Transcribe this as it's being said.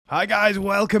Hi guys,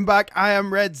 welcome back. I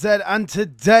am Red Zed, and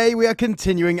today we are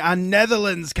continuing our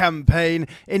Netherlands campaign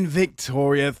in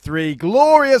Victoria 3.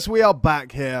 Glorious, we are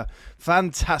back here.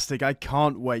 Fantastic, I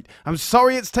can't wait. I'm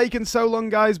sorry it's taken so long,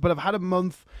 guys, but I've had a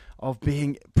month of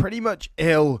being pretty much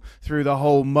ill through the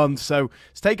whole month, so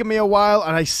it's taken me a while,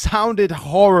 and I sounded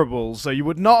horrible, so you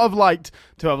would not have liked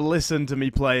to have listened to me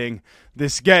playing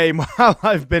this game while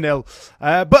I've been ill.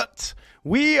 But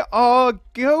we are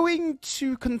going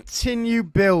to continue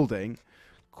building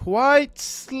quite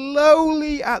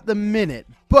slowly at the minute,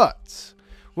 but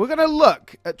we're going to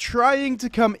look at trying to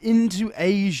come into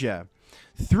Asia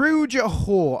through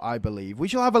Johor, I believe. We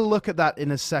shall have a look at that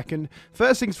in a second.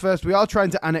 First things first, we are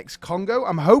trying to annex Congo.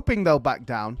 I'm hoping they'll back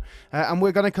down, and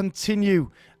we're going to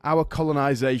continue our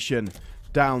colonization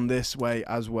down this way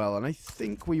as well, and I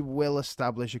think we will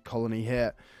establish a colony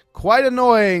here. Quite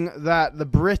annoying that the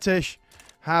British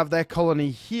have their colony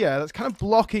here. That's kind of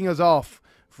blocking us off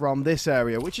from this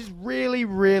area, which is really,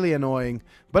 really annoying.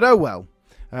 But oh well.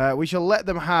 We shall let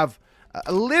them have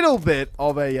a little bit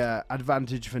of a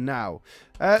advantage for now.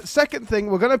 Second thing,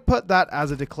 we're going to put that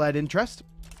as a declared interest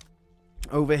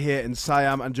over here in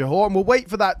Siam and Johor, and we'll wait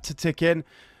for that to tick in.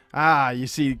 You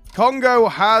see, Congo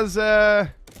has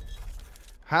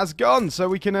gone, so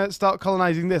we can start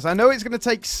colonizing this. I know it's going to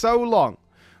take so long,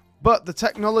 but the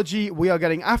technology we are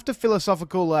getting after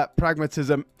philosophical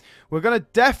pragmatism, we're going to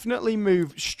definitely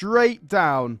move straight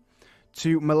down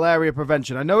to malaria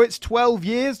prevention. I know it's 12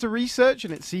 years to research,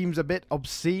 and it seems a bit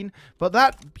obscene, but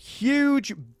that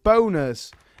huge bonus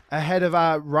ahead of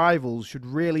our rivals should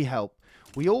really help.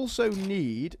 We also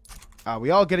need,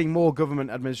 we are getting more government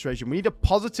administration. We need a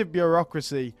positive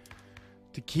bureaucracy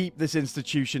to keep this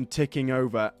institution ticking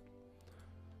over.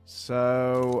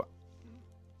 So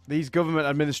these government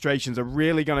administrations are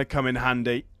really going to come in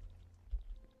handy.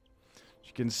 As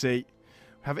you can see,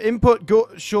 we have input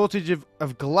shortage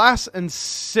of glass and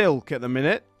silk at the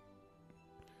minute.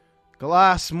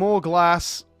 Glass, more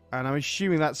glass, and I'm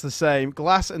assuming that's the same.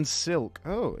 Glass and silk.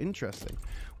 Oh, interesting.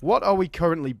 What are we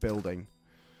currently building?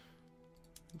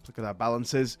 Let's look at our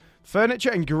balances. Furniture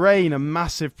and grain are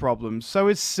massive problems. So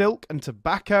is silk and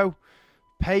tobacco,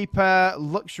 paper,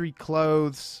 luxury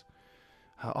clothes.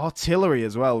 Artillery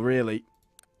as well, really.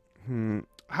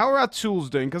 How are our tools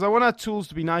doing? Because I want our tools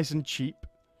to be nice and cheap.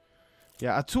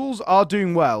 Yeah, our tools are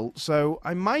doing well, so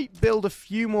I might build a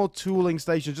few more tooling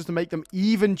stations just to make them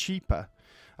even cheaper.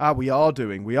 We are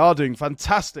doing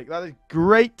fantastic. That is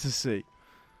great to see.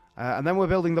 And then we're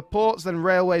building the ports, then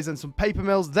railways, then some paper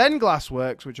mills, then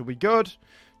glassworks, which will be good.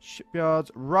 Shipyards,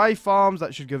 rye farms,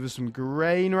 that should give us some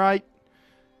grain, right?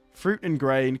 Fruit and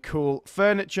grain, cool.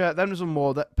 Furniture, then some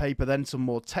more paper, then some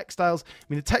more textiles. I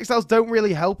mean, the textiles don't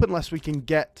really help unless we can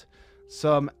get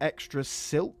some extra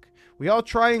silk. We are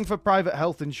trying for private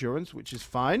health insurance, which is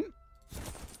fine.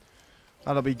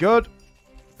 That'll be good.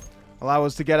 Allow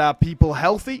us to get our people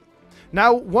healthy.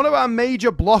 Now, one of our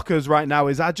major blockers right now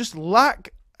is our just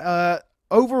lack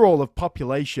overall of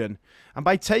population. And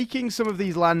by taking some of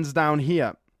these lands down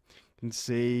here, you can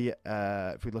see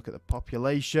if we look at the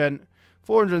population,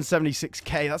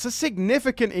 476k. That's a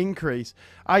significant increase.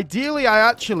 Ideally, I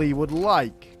actually would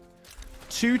like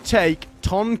to take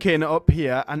Tonkin up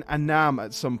here and Annam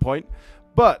at some point.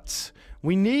 But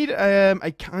we need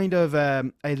a kind of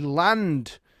a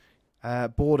land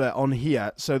border on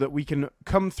here so that we can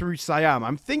come through Siam.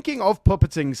 I'm thinking of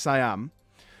puppeting Siam.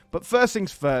 But first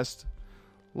things first,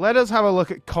 let us have a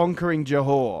look at conquering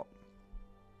Johor.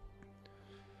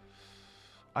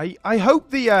 I hope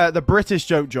the British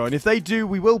don't join. If they do,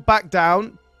 we will back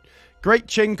down. Great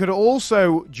Qing could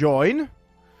also join.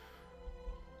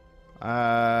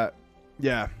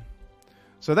 Yeah.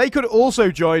 So they could also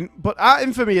join, but our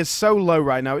infamy is so low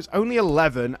right now. It's only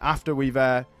 11 after we've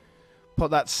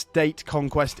put that state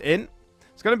conquest in.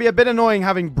 It's going to be a bit annoying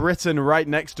having Britain right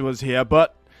next to us here,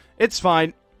 but it's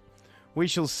fine. We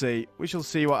shall see. We shall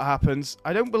see what happens.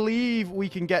 I don't believe we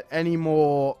can get any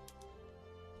more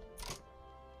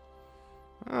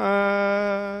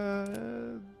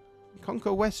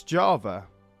conquer West Java.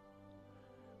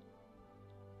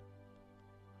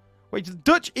 Wait, the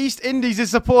Dutch East Indies is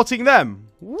supporting them?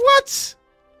 What?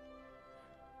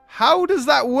 How does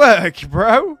that work,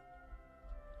 bro?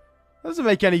 That doesn't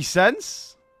make any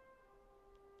sense.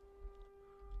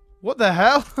 What the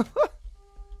hell?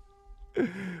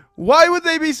 Why would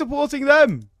they be supporting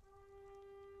them?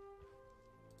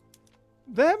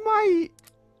 They're my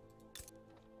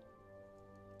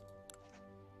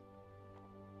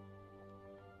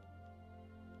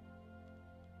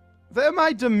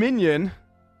dominion.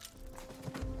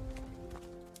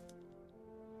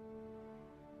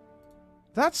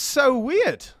 That's so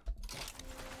weird.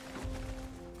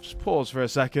 Just pause for a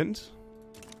second.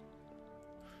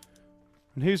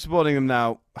 And who's supporting them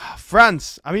now?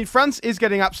 France. I mean, France is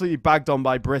getting absolutely bagged on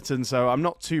by Britain, so I'm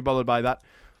not too bothered by that.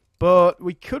 But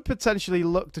we could potentially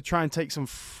look to try and take some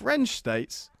French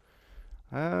states.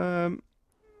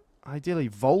 Ideally,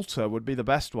 Volta would be the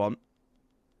best one.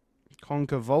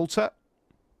 Conquer Volta.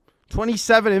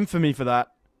 27 infamy for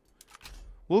that.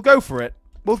 We'll go for it.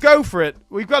 We'll go for it.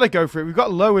 We've got to go for it. We've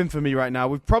got low infamy right now.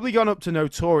 We've probably gone up to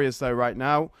notorious, though, right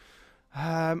now.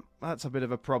 That's a bit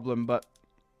of a problem, but...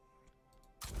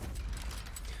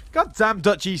 Goddamn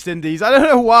Dutch East Indies. I don't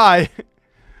know why.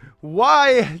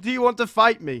 Why do you want to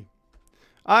fight me?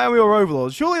 I am your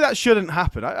overlord. Surely that shouldn't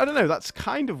happen. I don't know. That's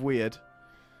kind of weird.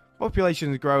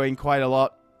 Population is growing quite a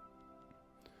lot.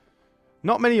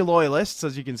 Not many loyalists,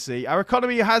 as you can see. Our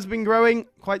economy has been growing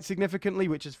quite significantly,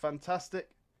 which is fantastic.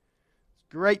 It's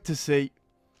great to see.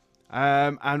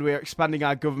 And we're expanding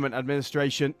our government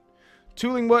administration.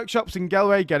 Tooling workshops in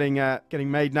Gelre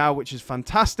getting made now, which is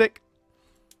fantastic.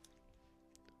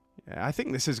 Yeah, I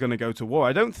think this is going to go to war.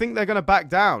 I don't think they're going to back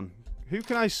down. Who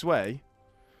can I sway?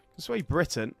 Sway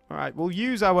Britain. All right, we'll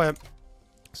use our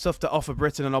stuff to offer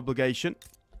Britain an obligation.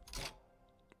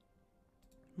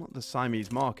 Not the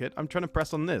Siamese market. I'm trying to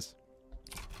press on this.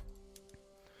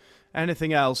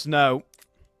 Anything else? No.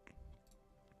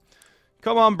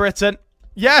 Come on, Britain.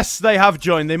 Yes, they have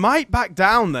joined. They might back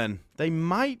down then. They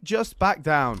might just back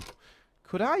down.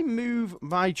 Could I move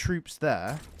my troops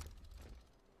there?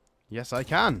 Yes, I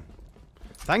can.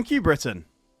 Thank you, Britain.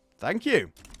 Thank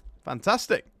you.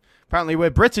 Fantastic. Apparently, we're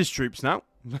British troops now.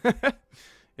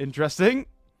 Interesting.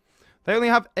 They only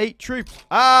have 8 troops.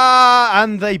 Ah,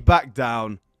 and they back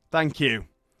down. Thank you.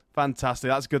 Fantastic.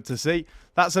 That's good to see.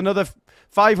 That's another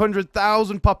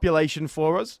 500,000 population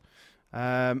for us.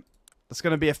 There's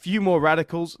going to be a few more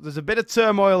radicals. There's a bit of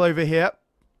turmoil over here.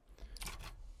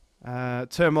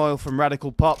 Turmoil from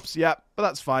radical pops. Yeah, but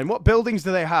that's fine. What buildings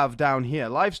do they have down here?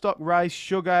 Livestock, rice,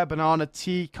 sugar, banana,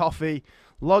 tea, coffee,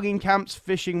 logging camps,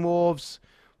 fishing wharves,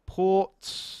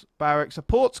 ports, barracks. A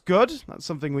port's good. That's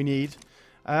something we need.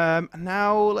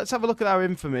 Now, let's have a look at our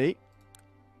infamy.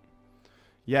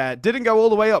 Yeah, it didn't go all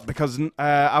the way up because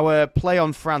our play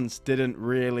on France didn't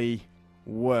really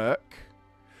work.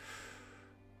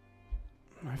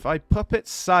 If I puppet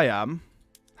Siam,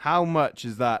 how much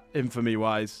is that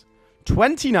infamy-wise?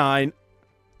 29.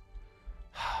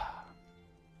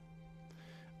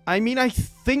 I mean, I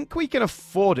think we can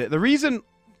afford it. The reason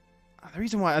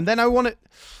why, and then I want it.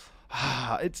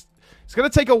 It's going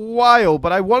to take a while,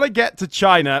 but I want to get to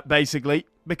China basically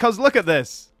because look at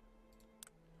this.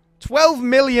 12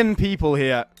 million people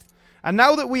here, and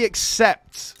now that we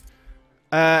accept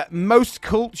most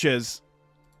cultures,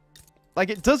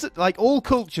 like it doesn't, like all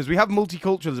cultures, we have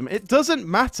multiculturalism. It doesn't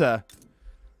matter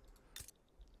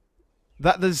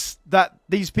that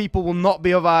these people will not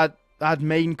be of our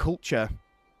main culture.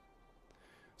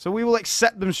 So we will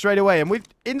accept them straight away, and we'd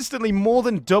instantly more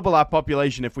than double our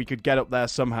population if we could get up there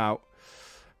somehow.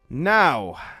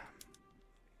 Now,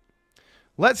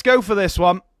 let's go for this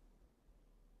one.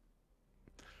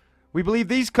 We believe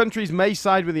these countries may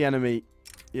side with the enemy.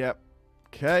 Yep.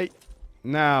 Okay.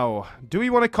 Now, do we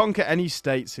want to conquer any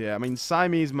states here? I mean,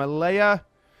 Siamese, Malaya.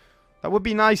 That would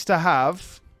be nice to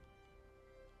have.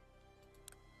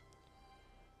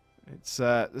 It's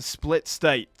the split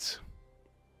state.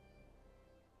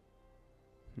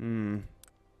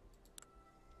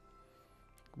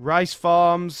 Rice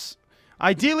farms.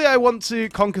 Ideally, I want to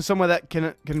conquer somewhere that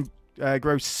can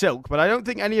grow silk, but I don't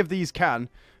think any of these can.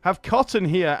 Have cotton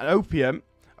here and opium.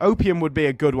 Opium would be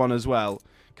a good one as well.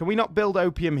 Can we not build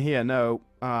opium here? No.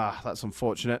 Ah, that's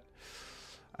unfortunate.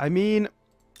 I mean,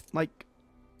 like,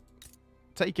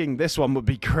 taking this one would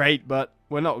be great, but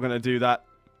we're not going to do that.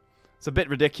 It's a bit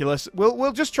ridiculous.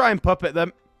 We'll just try and puppet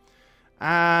them.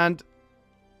 And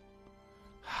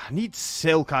I need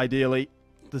silk, ideally.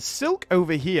 The silk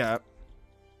over here.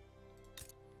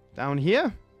 Down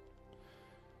here.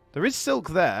 There is silk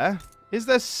there. Is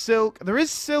there silk? There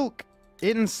is silk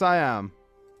in Siam.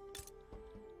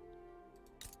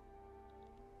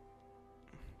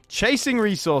 Chasing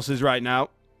resources right now.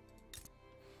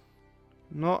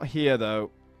 Not here, though.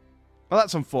 Well,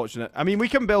 that's unfortunate. I mean, we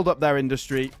can build up their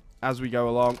industry as we go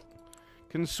along.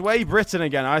 Can sway Britain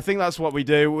again. I think that's what we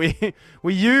do.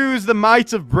 We use the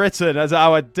might of Britain as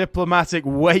our diplomatic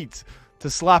weight to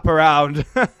slap around.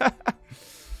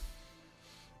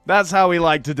 That's how we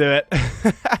like to do it.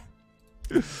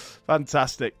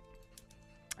 Fantastic.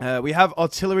 We have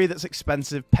artillery that's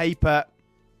expensive. Paper.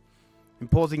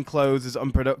 Importing clothes is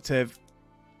unproductive.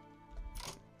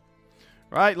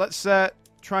 Right, let's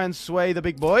try and sway the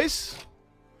big boys.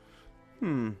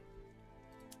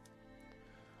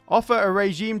 Offer a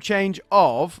regime change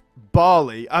of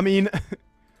barley. I mean,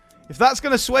 if that's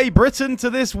going to sway Britain to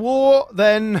this war,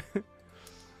 then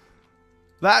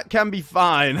that can be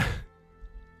fine.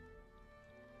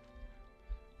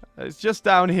 It's just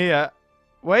down here.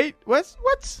 Wait,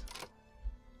 what?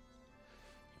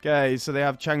 Okay, so they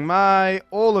have Chiang Mai,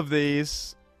 all of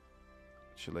these.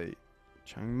 Actually,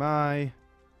 Chiang Mai.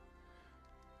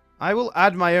 I will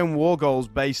add my own war goals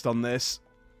based on this.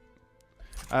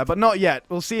 But not yet.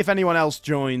 We'll see if anyone else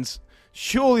joins.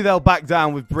 Surely they'll back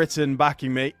down with Britain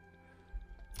backing me.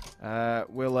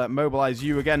 We'll mobilize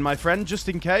you again, my friend, just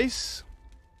in case.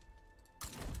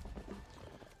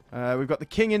 We've got the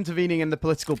king intervening in the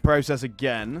political process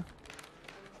again.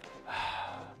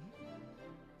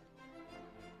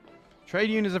 Trade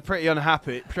unions are pretty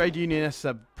unhappy. Trade unionists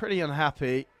are pretty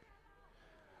unhappy.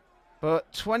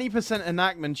 But 20%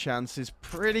 enactment chance is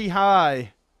pretty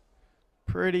high.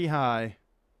 Pretty high.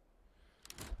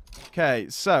 Okay,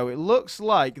 so it looks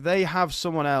like they have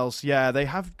someone else. Yeah, they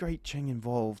have Great Qing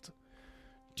involved.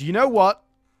 Do you know what?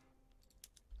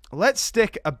 Let's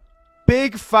stick a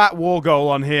big fat war goal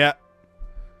on here.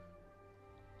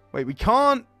 Wait, we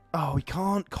can't... Oh, we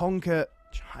can't conquer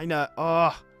China.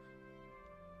 Oh.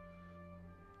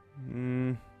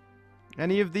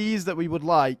 Any of these that we would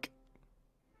like?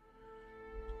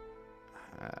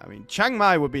 I mean, Chiang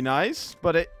Mai would be nice,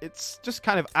 but it's just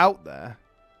kind of out there.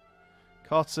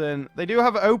 Cotton. They do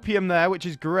have opium there, which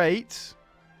is great.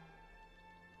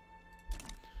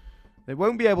 They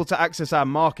won't be able to access our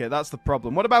market. That's the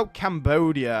problem. What about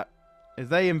Cambodia? Is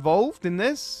they involved in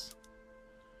this?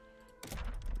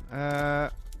 Can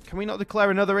we not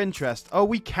declare another interest? Oh,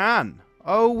 we can.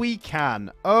 Oh, we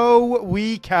can. Oh,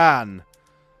 we can.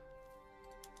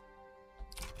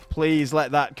 Please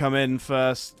let that come in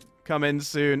first. Come in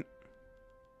soon.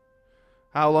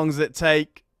 How long does it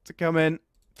take to come in?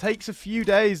 Takes a few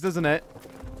days, doesn't it?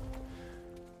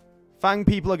 Fang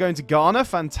people are going to Ghana.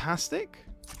 Fantastic.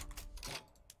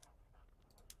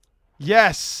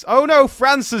 Yes. Oh, no.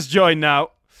 France has joined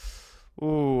now.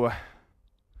 Ooh.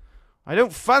 I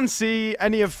don't fancy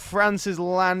any of France's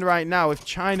land right now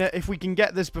if we can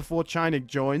get this before China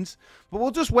joins. But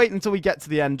we'll just wait until we get to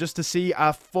the end just to see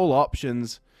our full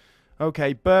options.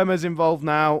 Okay, Burma's involved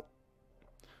now.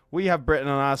 We have Britain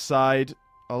on our side.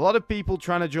 A lot of people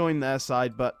trying to join their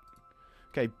side, but...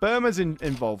 Okay, Burma's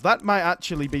involved. That might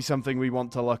actually be something we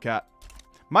want to look at.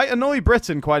 Might annoy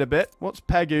Britain quite a bit. What's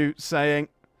Pegu saying?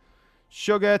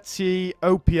 Sugar, tea,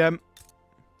 opium.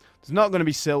 There's not going to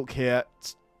be silk here.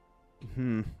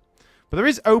 But there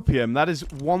is opium. That is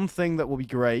one thing that will be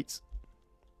great.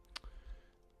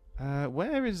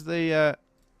 Where is the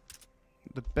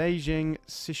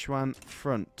Beijing-Sichuan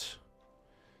front?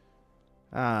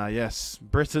 Ah, yes.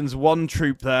 Britain's one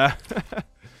troop there.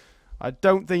 I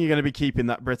don't think you're going to be keeping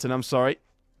that, Britain. I'm sorry.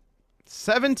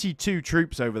 72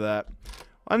 troops over there.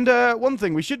 And one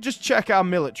thing, we should just check our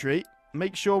military.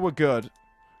 Make sure we're good.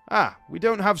 Ah, we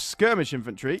don't have skirmish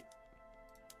infantry.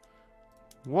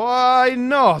 Why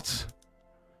not?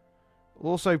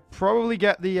 We'll also probably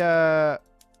get the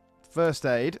first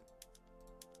aid.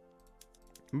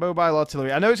 Mobile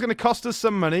artillery. I know it's going to cost us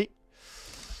some money.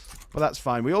 But that's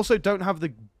fine. We also don't have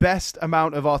the best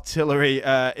amount of artillery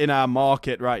in our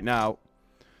market right now.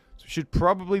 So we should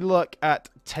probably look at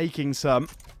taking some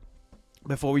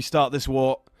before we start this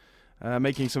war.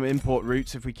 Making some import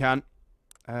routes if we can.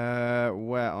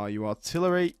 Where are you?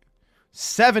 Artillery.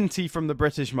 70 from the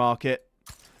British market.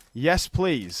 Yes,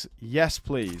 please. Yes,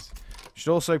 please.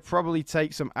 Should also probably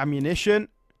take some ammunition.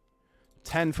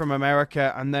 10 from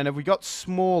America. And then have we got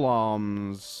small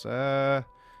arms? There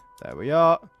we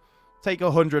are. Take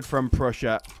 100 from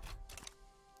Prussia.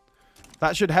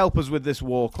 That should help us with this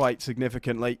war quite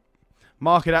significantly.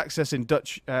 Market access in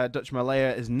Dutch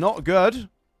Malaya is not good.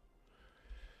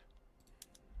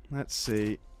 Let's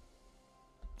see.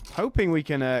 Hoping we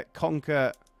can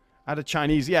conquer... Add a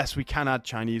Chinese. Yes, we can add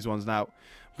Chinese ones now.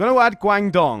 I'm going to add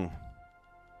Guangdong.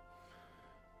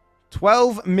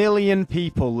 12 million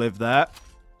people live there.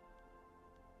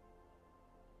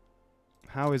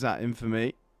 How is that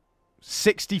infamy?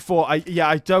 64.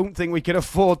 I don't think we can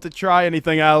afford to try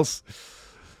anything else.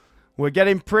 We're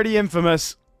getting pretty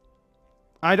infamous.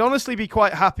 I'd honestly be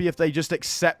quite happy if they just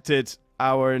accepted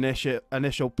our initial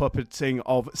puppeting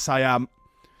of Siam.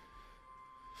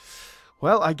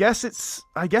 Well, I guess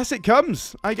it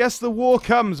comes. I guess the war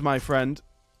comes, my friend.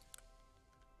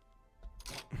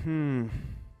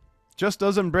 Just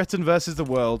us and Britain versus the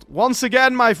world. Once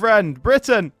again, my friend,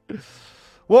 Britain.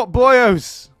 What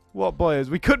boyos. What boyos.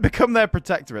 We could become their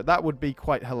protectorate. That would be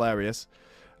quite hilarious.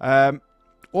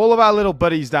 All of our little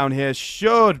buddies down here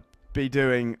should be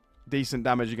doing decent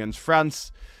damage against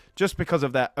France, just because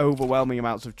of their overwhelming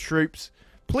amounts of troops.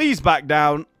 Please back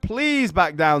down. Please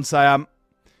back down, Siam.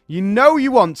 You know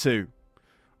you want to.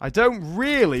 I don't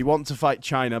really want to fight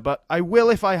China, but I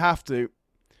will if I have to.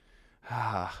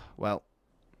 Well.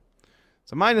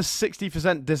 It's a minus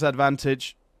 60%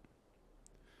 disadvantage.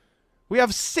 We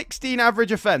have 16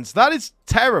 average offense. That is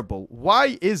terrible.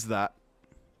 Why is that?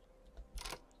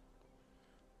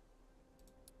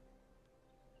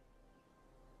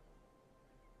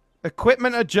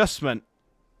 Equipment adjustment.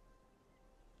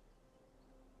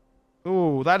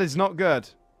 Ooh, that is not good.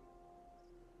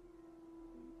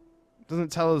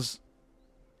 Doesn't tell us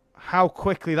how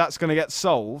quickly that's going to get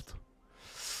solved.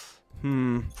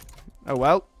 Oh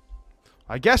well.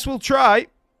 I guess we'll try.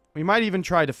 We might even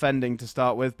try defending to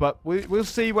start with, but we'll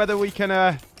see whether we can...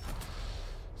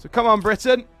 So come on,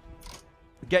 Britain.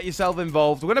 Get yourself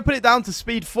involved. We're going to put it down to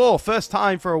speed 4. First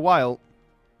time for a while.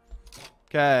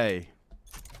 Okay.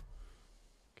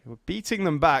 We're beating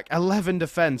them back. 11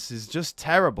 defense is just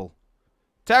terrible.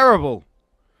 Terrible.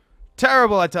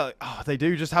 Terrible, I tell you. Oh, they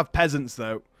do just have peasants,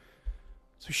 though.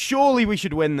 So surely we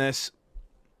should win this.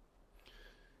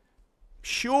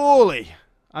 Surely.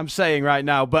 I'm saying right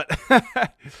now, but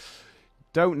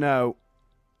don't know.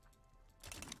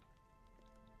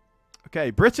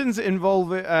 Okay, Britain's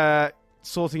involved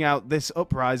sorting out this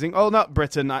uprising. Oh, not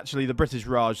Britain, actually. The British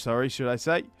Raj, sorry, should I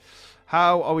say.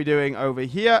 How are we doing over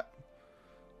here?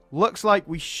 Looks like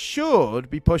we should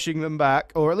be pushing them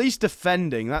back, or at least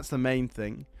defending. That's the main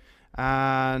thing.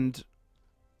 And...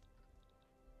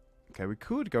 okay, we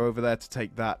could go over there to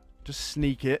take that. Just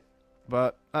sneak it,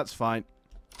 but that's fine.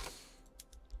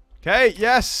 Okay,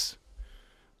 yes.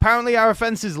 Apparently our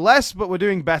offense is less, but we're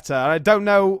doing better. I don't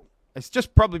know. It's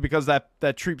just probably because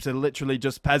their troops are literally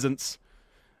just peasants.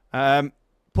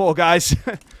 Poor guys.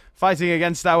 Fighting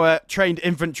against our trained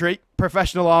infantry,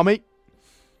 professional army.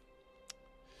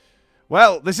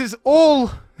 Well, this is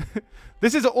all...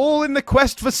 this is all in the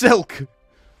quest for silk.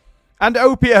 And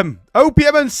opium.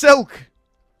 Opium and silk.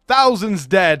 Thousands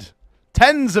dead.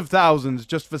 Tens of thousands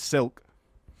just for silk.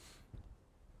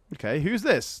 Okay, who's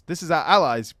this? This is our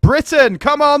allies. Britain!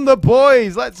 Come on, the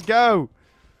boys! Let's go!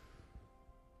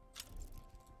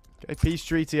 Okay, peace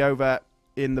treaty over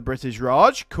in the British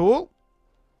Raj. Cool.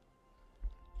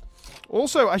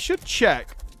 Also, I should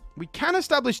check. We can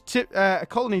establish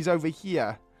colonies over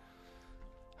here.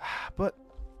 But...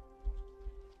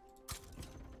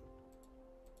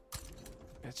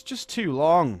 it's just too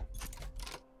long.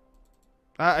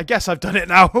 I guess I've done it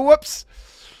now. Whoops!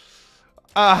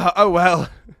 Oh well.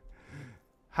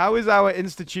 How is our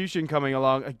institution coming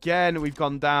along? Again, we've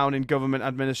gone down in government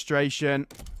administration.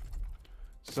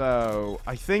 So,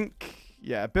 I think,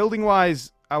 yeah,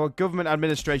 building-wise, our government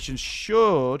administration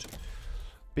should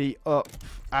be up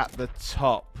at the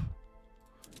top.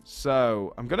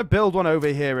 So, I'm going to build one over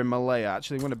here in Malaya.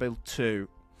 Actually, I'm going to build 2.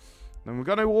 And we're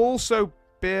going to also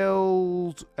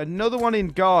build another one in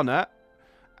Ghana.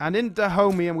 And in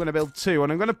Dahomey, I'm going to build 2.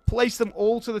 And I'm going to place them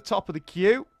all to the top of the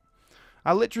queue.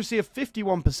 Our literacy of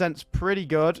 51% is pretty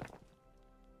good.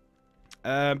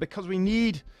 Because we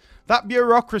need... that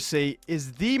bureaucracy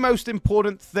is the most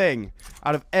important thing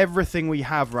out of everything we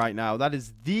have right now. That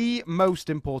is the most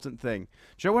important thing.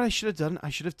 Do you know what I should have done? I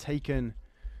should have taken...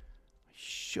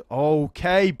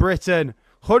 okay, Britain.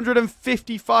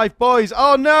 155 boys.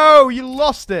 Oh, no! You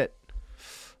lost it.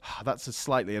 That's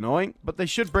slightly annoying. But they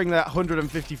should bring that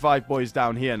 155 boys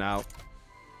down here now.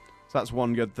 So that's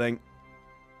one good thing.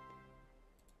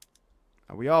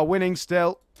 We are winning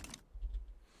still.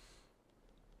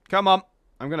 Come on.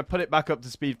 I'm going to put it back up to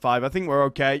speed 5. I think we're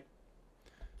okay.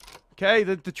 Okay,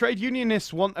 the trade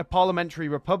unionists want a parliamentary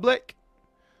republic.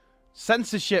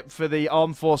 Censorship for the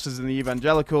armed forces and the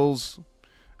evangelicals.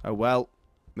 Oh, well.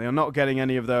 They are not getting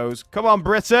any of those. Come on,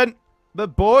 Britain. The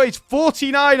boys.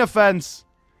 49 offense.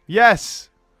 Yes.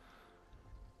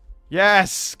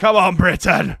 Yes. Come on,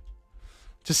 Britain.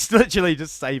 Just literally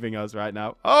just saving us right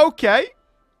now. Okay.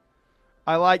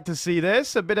 I like to see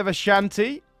this. A bit of a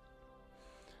shanty.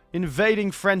 Invading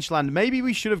French land. Maybe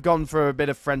we should have gone for a bit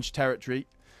of French territory.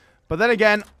 But then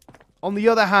again, on the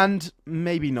other hand,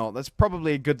 maybe not. That's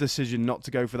probably a good decision not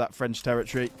to go for that French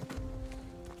territory.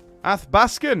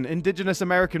 Athbaskan, indigenous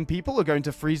American people are going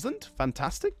to Friesland.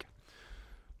 Fantastic.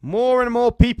 More and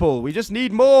more people. We just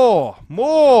need more.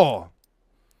 More.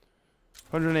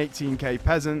 118k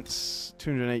peasants.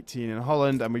 218 in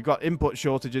Holland. And we've got input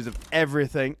shortages of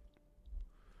everything.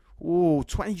 Ooh,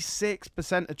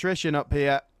 26% attrition up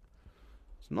here.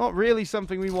 It's not really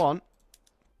something we want.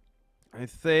 I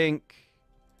think...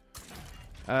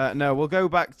 no, we'll go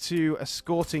back to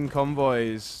escorting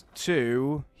convoys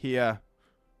to here.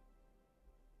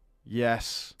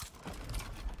 Yes.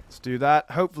 Let's do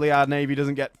that. Hopefully our navy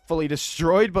doesn't get fully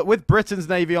destroyed, but with Britain's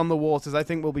navy on the waters, I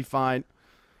think we'll be fine.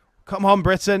 Come on,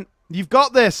 Britain. You've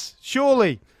got this,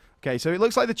 surely. Okay, so it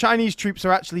looks like the Chinese troops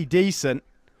are actually decent.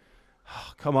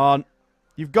 Oh, come on.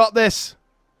 You've got this.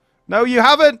 No, you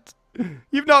haven't.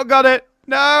 You've not got it.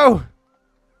 No.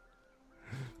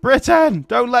 Britain,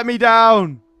 don't let me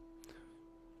down.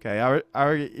 Okay,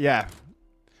 yeah.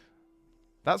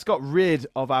 That's got rid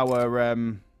of our...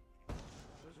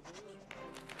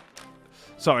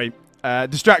 Sorry,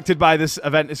 distracted by this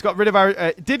event. It's got rid of our...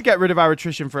 it did get rid of our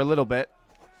attrition for a little bit.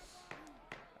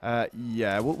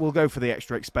 Yeah, we'll go for the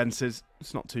extra expenses.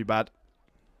 It's not too bad.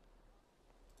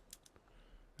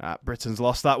 Britain's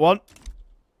lost that one.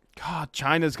 God,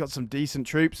 China's got some decent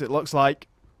troops, it looks like.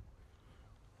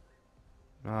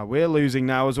 We're losing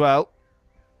now as well.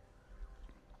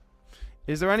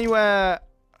 Is there anywhere...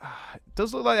 It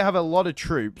does look like they have a lot of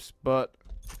troops, but...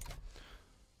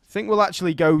 I think we'll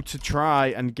actually go to try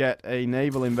and get a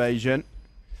naval invasion.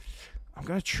 I'm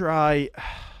going to try...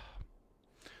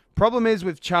 Problem is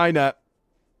with China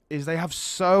is they have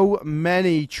so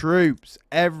many troops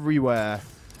everywhere.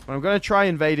 But I'm going to try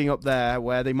invading up there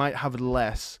where they might have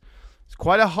less. It's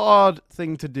quite a hard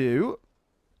thing to do.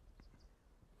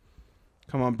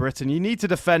 Come on, Britain. You need to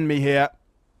defend me here.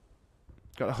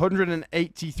 Got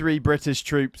 183 British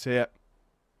troops here.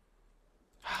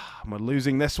 And we're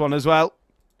losing this one as well.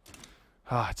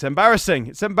 It's embarrassing.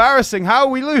 It's embarrassing. How are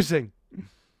we losing?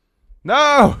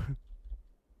 No!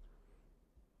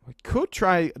 We could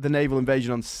try the naval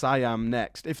invasion on Siam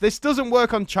next. If this doesn't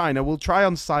work on China, we'll try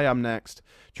on Siam next.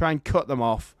 Try and cut them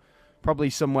off. Probably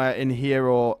somewhere in here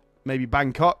or maybe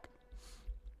Bangkok.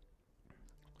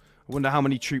 I wonder how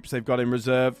many troops they've got in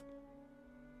reserve.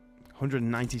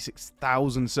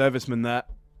 196,000 servicemen there.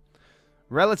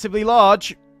 Relatively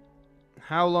large.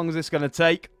 How long is this going to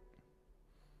take?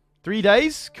 3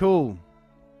 days? Cool.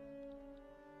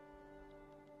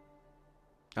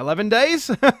 11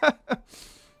 days?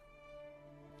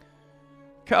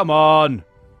 Come on.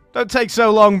 Don't take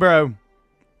so long, bro.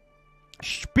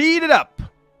 Speed it up.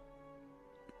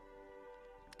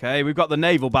 Okay, we've got the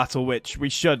naval battle, which we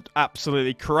should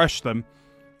absolutely crush them.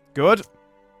 Good.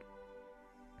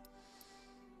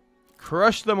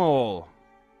 Crush them all.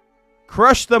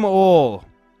 Crush them all.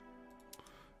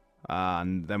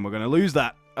 And then we're going to lose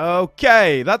that.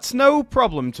 Okay, that's no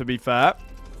problem, to be fair.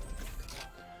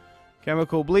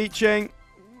 Chemical bleaching.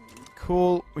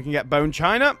 Cool. We can get bone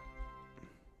china.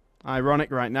 Ironic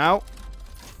right now.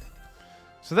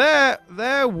 So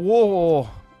their war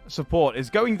support is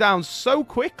going down so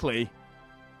quickly.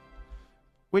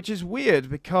 Which is weird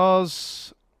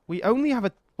because we only have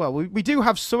a... Well, we do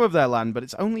have some of their land, but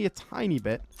it's only a tiny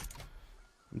bit.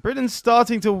 Britain's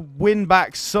starting to win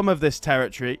back some of this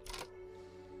territory.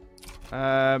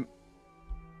 Yeah,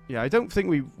 I don't think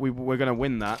we're going to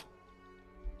win that.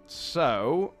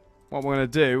 So, what we're going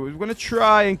to do is we're going to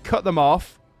try and cut them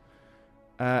off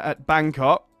at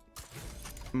Bangkok.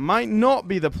 Might not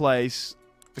be the place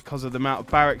because of the amount of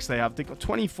barracks they have. They've got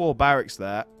 24 barracks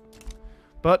there.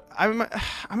 But I'm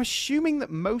assuming that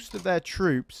most of their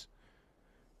troops...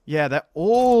 Yeah, they're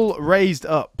all raised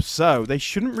up, so they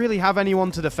shouldn't really have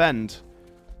anyone to defend.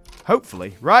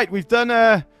 Hopefully. Right, we've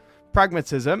done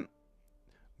pragmatism.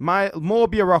 More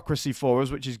bureaucracy for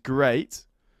us, which is great.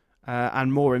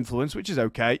 And more influence, which is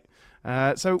okay.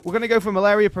 So we're going to go for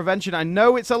malaria prevention. I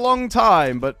know it's a long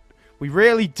time, but we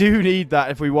really do need that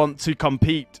if we want to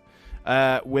compete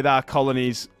with our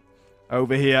colonies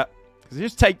over here. Because they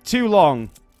just take too long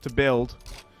to build.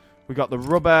 We got the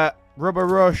rubber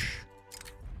rush.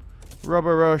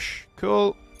 Rubber rush.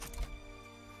 Cool.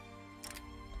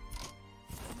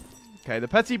 Okay, the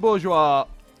petty bourgeois.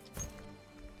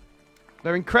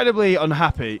 They're incredibly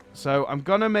unhappy. So I'm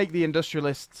going to make the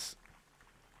industrialists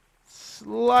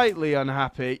slightly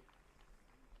unhappy.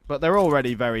 But they're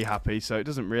already very happy, so it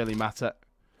doesn't really matter.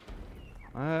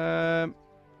 I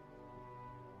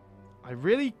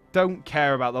really don't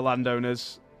care about the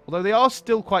landowners. Although they are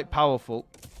still quite powerful.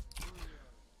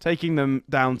 Taking them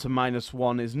down to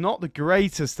 -1 is not the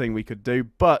greatest thing we could do,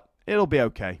 but it'll be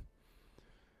okay.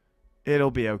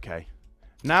 It'll be okay.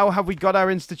 Now, have we got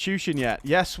our institution yet?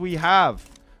 Yes, we have.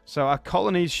 So our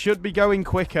colonies should be going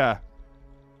quicker.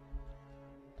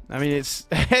 I mean,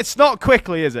 it's not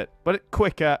quickly, is it? But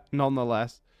quicker,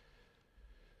 nonetheless.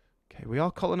 Okay, we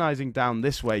are colonizing down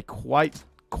this way quite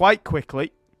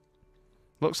quickly.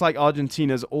 Looks like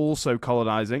Argentina's also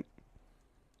colonizing.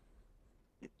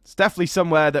 It's definitely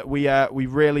somewhere that we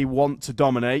really want to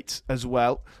dominate as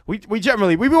well. We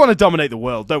generally want to dominate the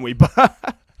world, don't we?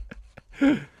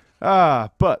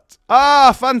 Fantastic,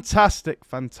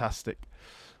 fantastic.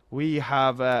 We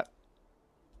have,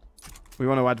 we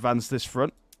want to advance this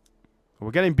front.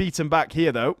 We're getting beaten back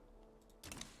here, though.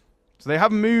 So they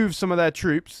have moved some of their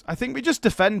troops. I think we just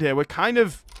defend here. We're kind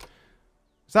of...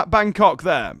 Is that Bangkok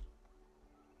there?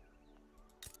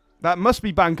 That must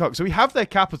be Bangkok. So we have their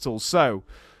capital. So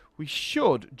we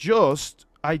should just,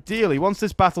 ideally, once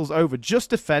this battle's over,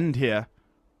 just defend here.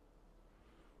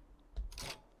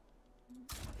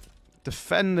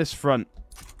 Defend this front.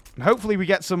 And hopefully we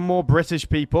get some more British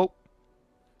people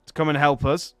to come and help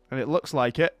us. And it looks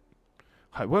like it.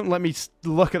 It won't let me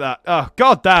look at that. Oh,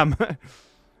 god damn.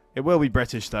 It will be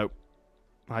British, though.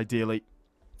 Ideally.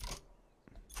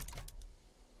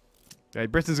 Okay,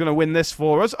 Britain's going to win this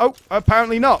for us. Oh,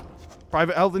 apparently not.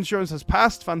 Private health insurance has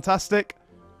passed. Fantastic.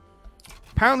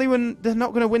 Apparently they're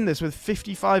not going to win this with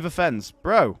 55 offense.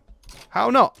 Bro, how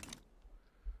not?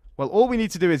 Well, all we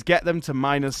need to do is get them to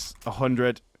minus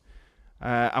 100.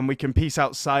 And we can peace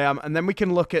out Siam. And then we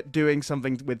can look at doing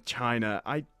something with China.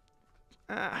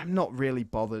 I'm not really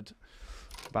bothered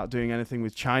about doing anything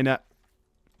with China.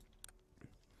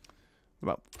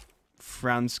 What about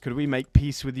France? Could we make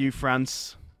peace with you,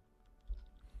 France?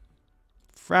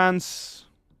 France.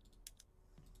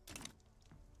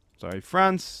 Sorry,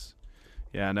 France.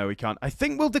 Yeah, no, we can't. I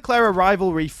think we'll declare a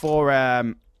rivalry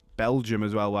for Belgium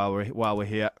as well while we're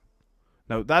here.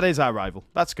 No, that is our rival.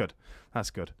 That's good. That's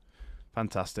good.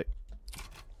 Fantastic.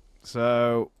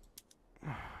 So,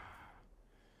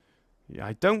 yeah,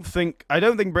 I don't think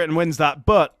Britain wins that,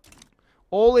 but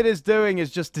all it is doing is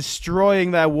just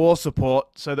destroying their war support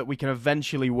so that we can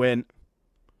eventually win.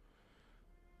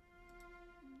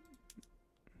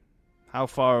 How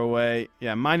far away?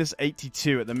 Yeah, minus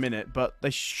 82 at the minute, but they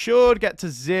should get to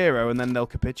 0 and then they'll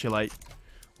capitulate.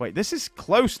 Wait, this is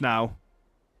close now.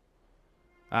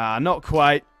 Not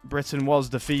quite. Britain was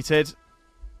defeated.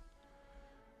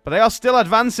 But they are still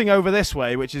advancing over this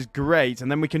way, which is great. And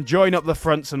then we can join up the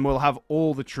fronts and we'll have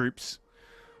all the troops.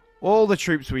 All the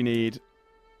troops we need.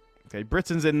 Okay,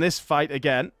 Britain's in this fight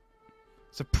again.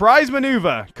 Surprise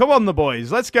maneuver. Come on, the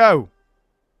boys. Let's go.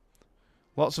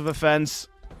 Lots of offense.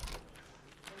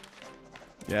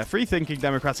 Yeah, Free Thinking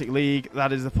Democratic League.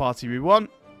 That is the party we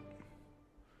want.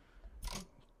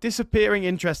 Disappearing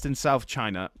interest in South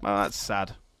China. Well, that's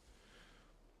sad.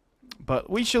 But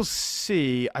we shall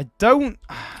see.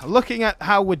 Looking at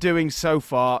how we're doing so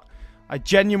far, I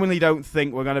genuinely don't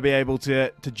think we're going to be able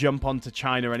to jump onto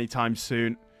China anytime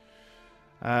soon.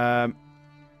 The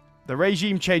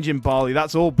regime change in Bali,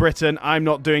 that's all Britain. I'm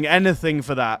not doing anything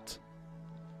for that.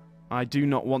 I do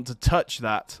not want to touch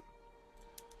that.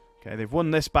 Okay, they've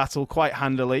won this battle quite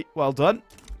handily. Well done.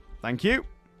 Thank you.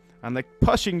 And they're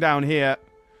pushing down here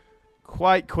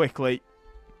quite quickly.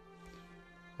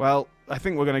 Well, I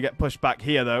think we're going to get pushed back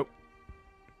here, though.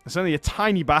 It's only a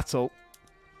tiny battle.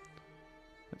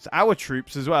 It's our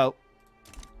troops as well.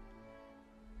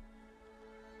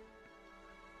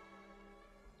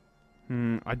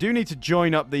 I do need to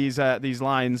join up these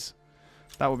lines.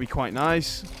 That would be quite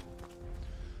nice.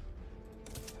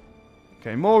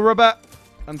 Okay, more rubber.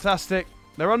 Fantastic.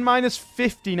 They're on minus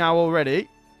 50 now already.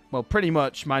 Well, pretty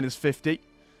much minus 50.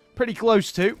 Pretty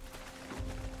close to.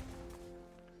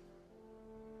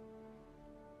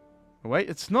 Wait,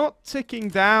 it's not ticking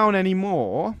down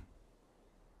anymore.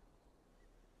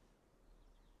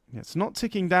 It's not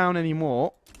ticking down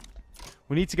anymore.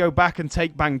 We need to go back and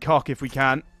take Bangkok if we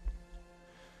can.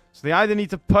 So they either need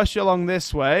to push along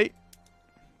this way.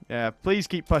 Yeah, please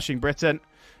keep pushing, Britain.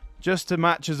 Just to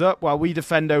match us up while we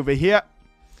defend over here.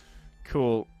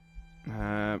 Cool.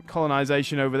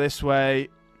 Colonization over this way.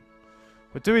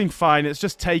 We're doing fine. It's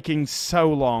just taking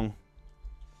so long.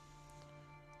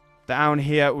 Down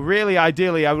here. Really,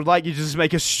 ideally, I would like you to just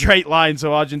make a straight line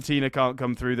so Argentina can't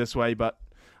come through this way, but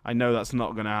I know that's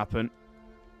not going to happen.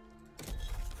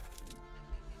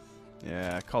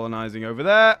 Yeah, colonizing over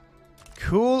there.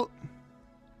 Cool.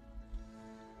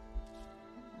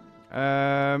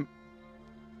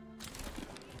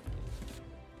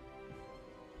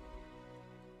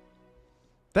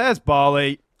 There's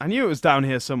Bali. I knew it was down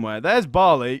here somewhere. There's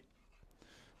Bali.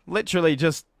 Literally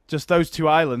just those two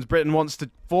islands. Britain wants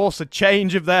to force a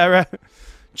change of their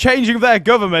changing of their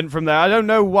government from there. I don't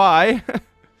know why,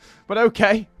 but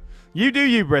okay. You do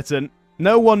you, Britain.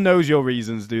 No one knows your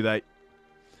reasons, do they?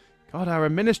 God, our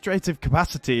administrative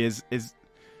capacity is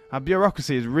our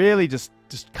bureaucracy is really just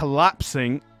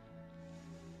collapsing.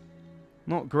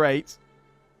 Not great.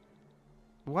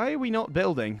 Why are we not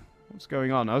building? What's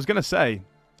going on? I was going to say,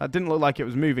 that didn't look like it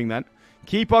was moving then.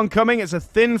 Keep on coming. It's a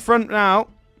thin front now.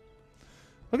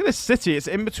 Look at this city. It's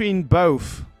in between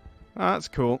both. Oh, that's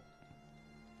cool.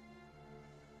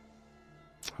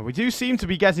 We do seem to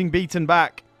be getting beaten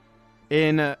back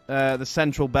in the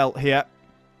central belt here.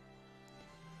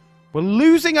 We're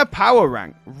losing a power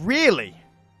rank. Really?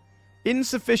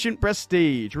 Insufficient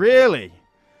prestige. Really?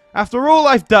 After all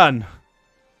I've done.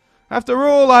 After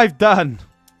all I've done.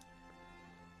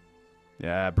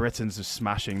 Yeah, Britain's just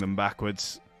smashing them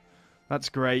backwards. That's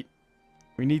great.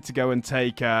 We need to go and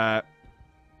take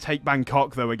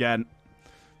Bangkok, though, again.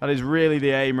 That is really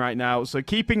the aim right now. So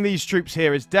keeping these troops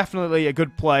here is definitely a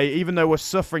good play, even though we're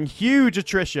suffering huge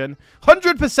attrition.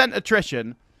 100%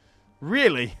 attrition.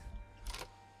 Really?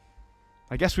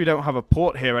 I guess we don't have a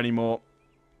port here anymore.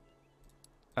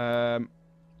 Well,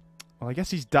 I guess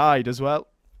he's died as well.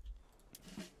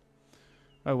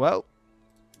 Oh, well.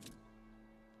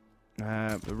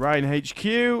 The Rhine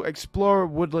HQ. Explorer,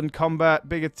 woodland combat,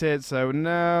 bigoted, so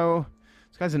no.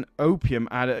 This guy's an opium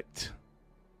addict.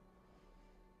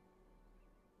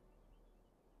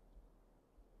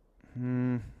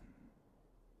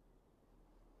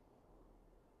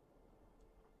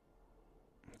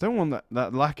 Don't want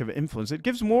that lack of influence. It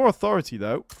gives more authority,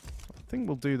 though. I think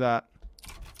we'll do that.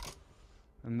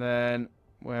 And then,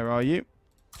 where are you?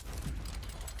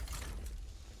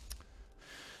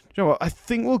 You know what? I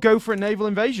think we'll go for a naval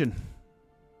invasion.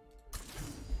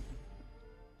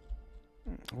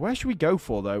 Where should we go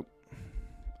for, though?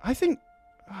 I think,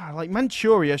 like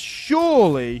Manchuria,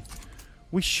 surely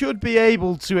we should be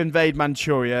able to invade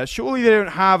Manchuria. Surely they don't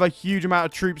have a huge amount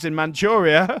of troops in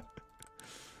Manchuria.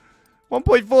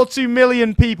 1.42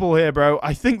 million people here, bro.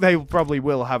 I think they probably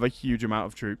will have a huge amount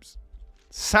of troops.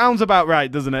 Sounds about right,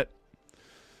 doesn't it?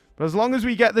 But as long as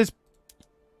we get this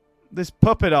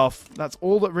puppet off, that's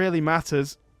all that really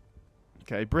matters.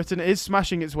 Okay, Britain is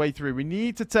smashing its way through. We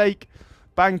need to take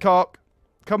Bangkok.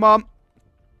 Come on.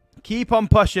 Keep on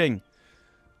pushing.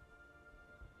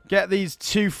 Get these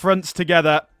two fronts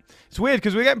together. It's weird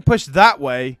because we're getting pushed that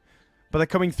way, but they're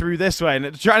coming through this way and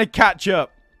they're trying to catch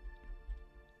up.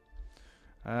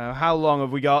 How long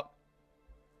have we got?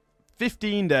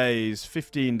 15 days.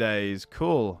 15 days.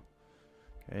 Cool.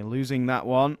 Okay, losing that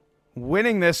one.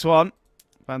 Winning this one.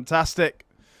 Fantastic.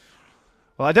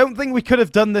 Well, I don't think we could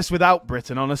have done this without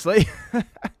Britain, honestly.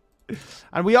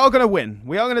 And we are going to win.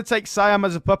 We are going to take Siam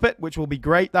as a puppet, which will be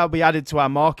great. That'll be added to our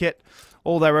market.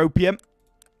 All their opium.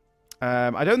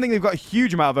 I don't think they've got a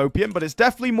huge amount of opium, but it's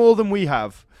definitely more than we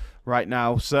have right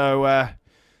now. So,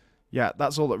 yeah,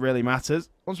 that's all that really matters.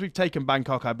 Once we've taken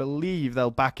Bangkok, I believe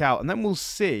they'll back out. And then we'll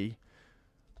see.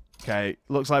 Okay,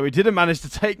 looks like we didn't manage to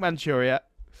take Manchuria.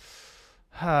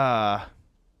 What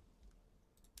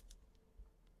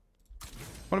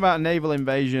about a naval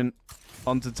invasion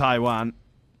onto Taiwan?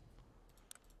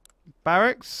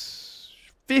 Barracks?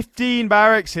 15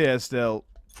 barracks here still.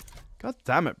 God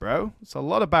damn it, bro. It's a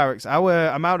lot of barracks. Our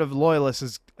amount of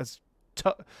loyalists has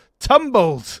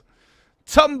tumbled.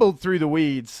 Tumbled through the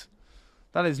weeds.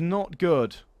 That is not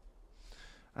good.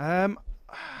 Have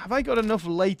I got enough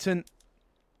latent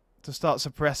to start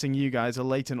suppressing you guys? A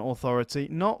latent authority?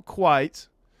 Not quite.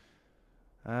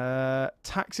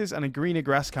 Taxes and a greener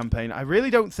grass campaign. I really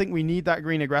don't think we need that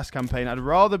greener grass campaign. I'd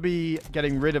rather be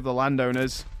getting rid of the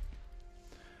landowners.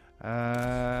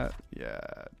 Yeah.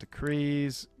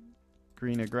 Decrees.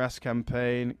 Greener grass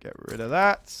campaign. Get rid of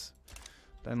that.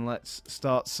 Then let's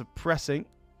start suppressing.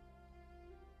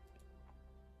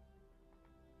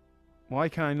 Why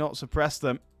can I not suppress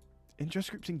them? Interest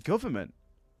groups in government.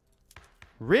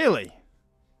 Really?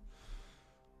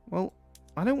 Well,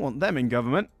 I don't want them in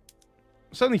government.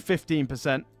 It's only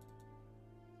 15%.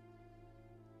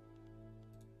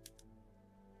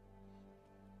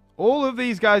 All of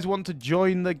these guys want to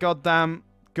join the goddamn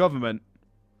government.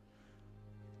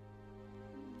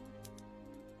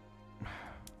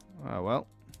 Oh, well.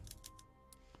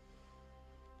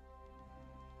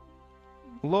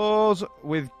 Laws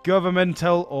with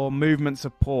governmental or movement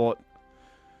support.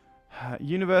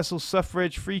 Universal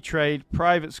suffrage, free trade,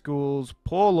 private schools,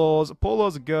 poor laws. Poor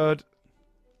laws are good.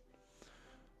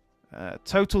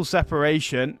 Total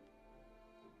separation.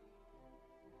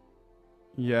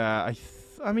 Yeah,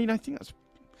 I mean, I think that's...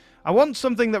 I want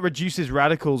something that reduces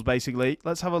radicals, basically.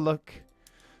 Let's have a look.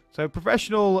 So,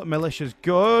 professional militia's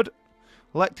good.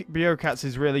 Elected bureaucrats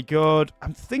is really good.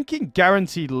 I'm thinking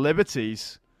guaranteed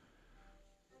liberties.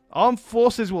 Armed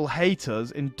forces will hate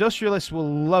us. Industrialists will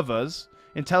love us.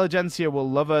 Intelligentsia will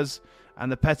love us.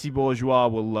 And the petty bourgeois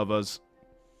will love us.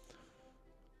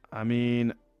 I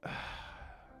mean...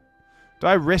 Do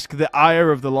I risk the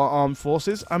ire of the armed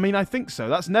forces? I mean, I think so.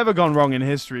 That's never gone wrong in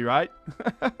history, right?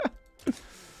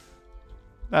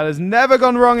 That has never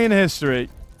gone wrong in history.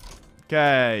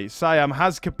 Okay, Siam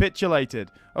has capitulated.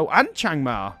 Oh, and Chiang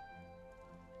Mai.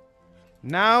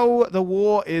 Now the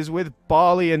war is with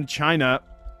barley and China.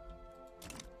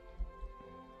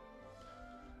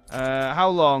 How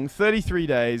long? 33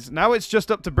 days. Now it's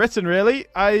just up to Britain, really.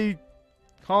 I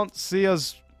can't see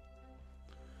us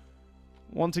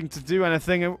wanting to do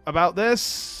anything about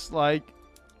this. Like,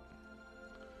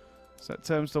 set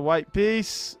terms to white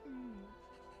peace.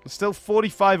 We're still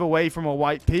 45 away from a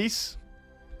white peace.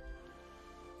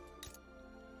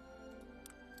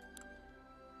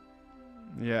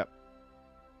 Yeah.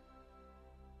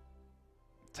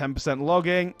 10%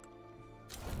 logging.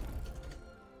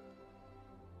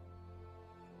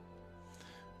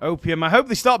 Opium. I hope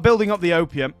they start building up the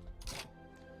opium.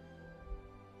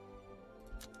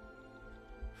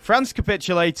 France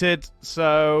capitulated,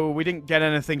 so we didn't get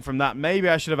anything from that. Maybe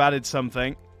I should have added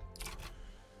something.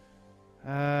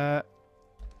 Why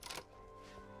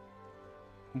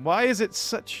is it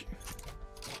such...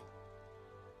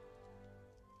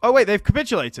 Oh, wait, they've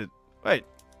capitulated. Wait.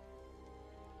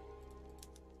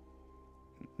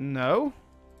 No.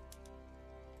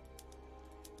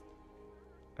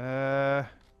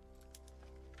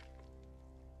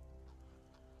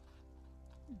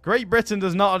 Great Britain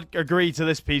does not agree to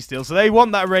this peace deal, so they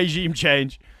want that regime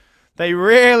change. They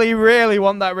really, really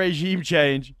want that regime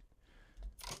change.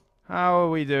 How are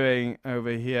we doing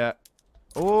over here?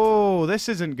 Oh, this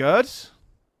isn't good.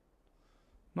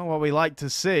 Not what we like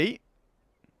to see.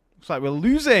 Looks like we're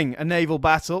losing a naval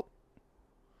battle.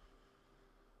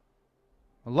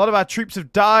 A lot of our troops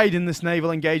have died in this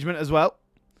naval engagement as well.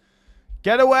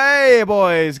 Get away,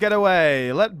 boys. Get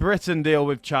away. Let Britain deal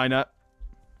with China.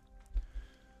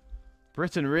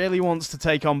 Britain really wants to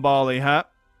take on barley, huh?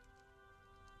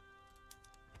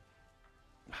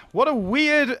 What a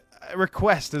weird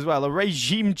request as well. A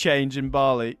regime change in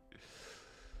barley.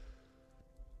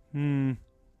 So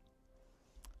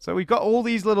we've got all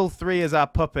these little three as our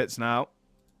puppets now.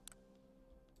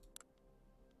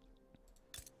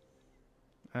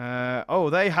 Oh,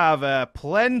 they have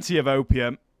plenty of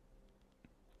opium.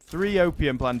 3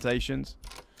 opium plantations.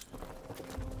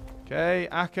 Okay,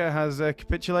 Akka has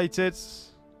capitulated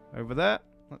over there.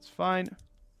 That's fine.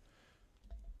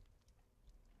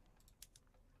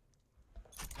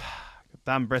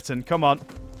 Damn Britain, come on.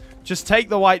 Just take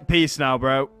the white peace now,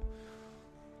 bro.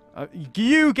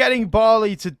 You getting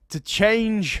barley to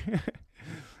change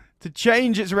to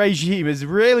change its regime is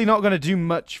really not going to do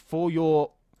much for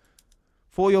your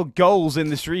goals in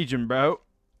this region, bro.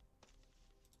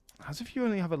 As if you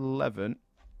only have 11.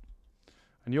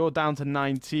 And you're down to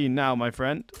 19 now, my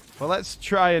friend. Well, let's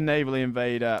try and navally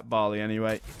invade barley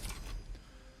anyway.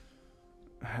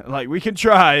 Like, we can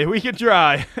try. We can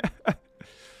try.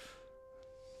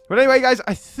 But anyway, guys,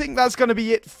 I think that's going to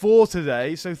be it for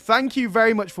today. So thank you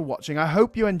very much for watching. I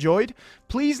hope you enjoyed.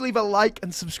 Please leave a like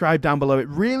and subscribe down below. It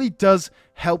really does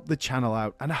help the channel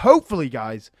out. And hopefully,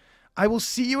 guys, I will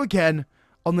see you again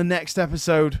on the next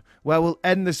episode where we'll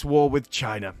end this war with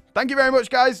China. Thank you very much,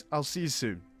 guys. I'll see you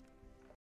soon.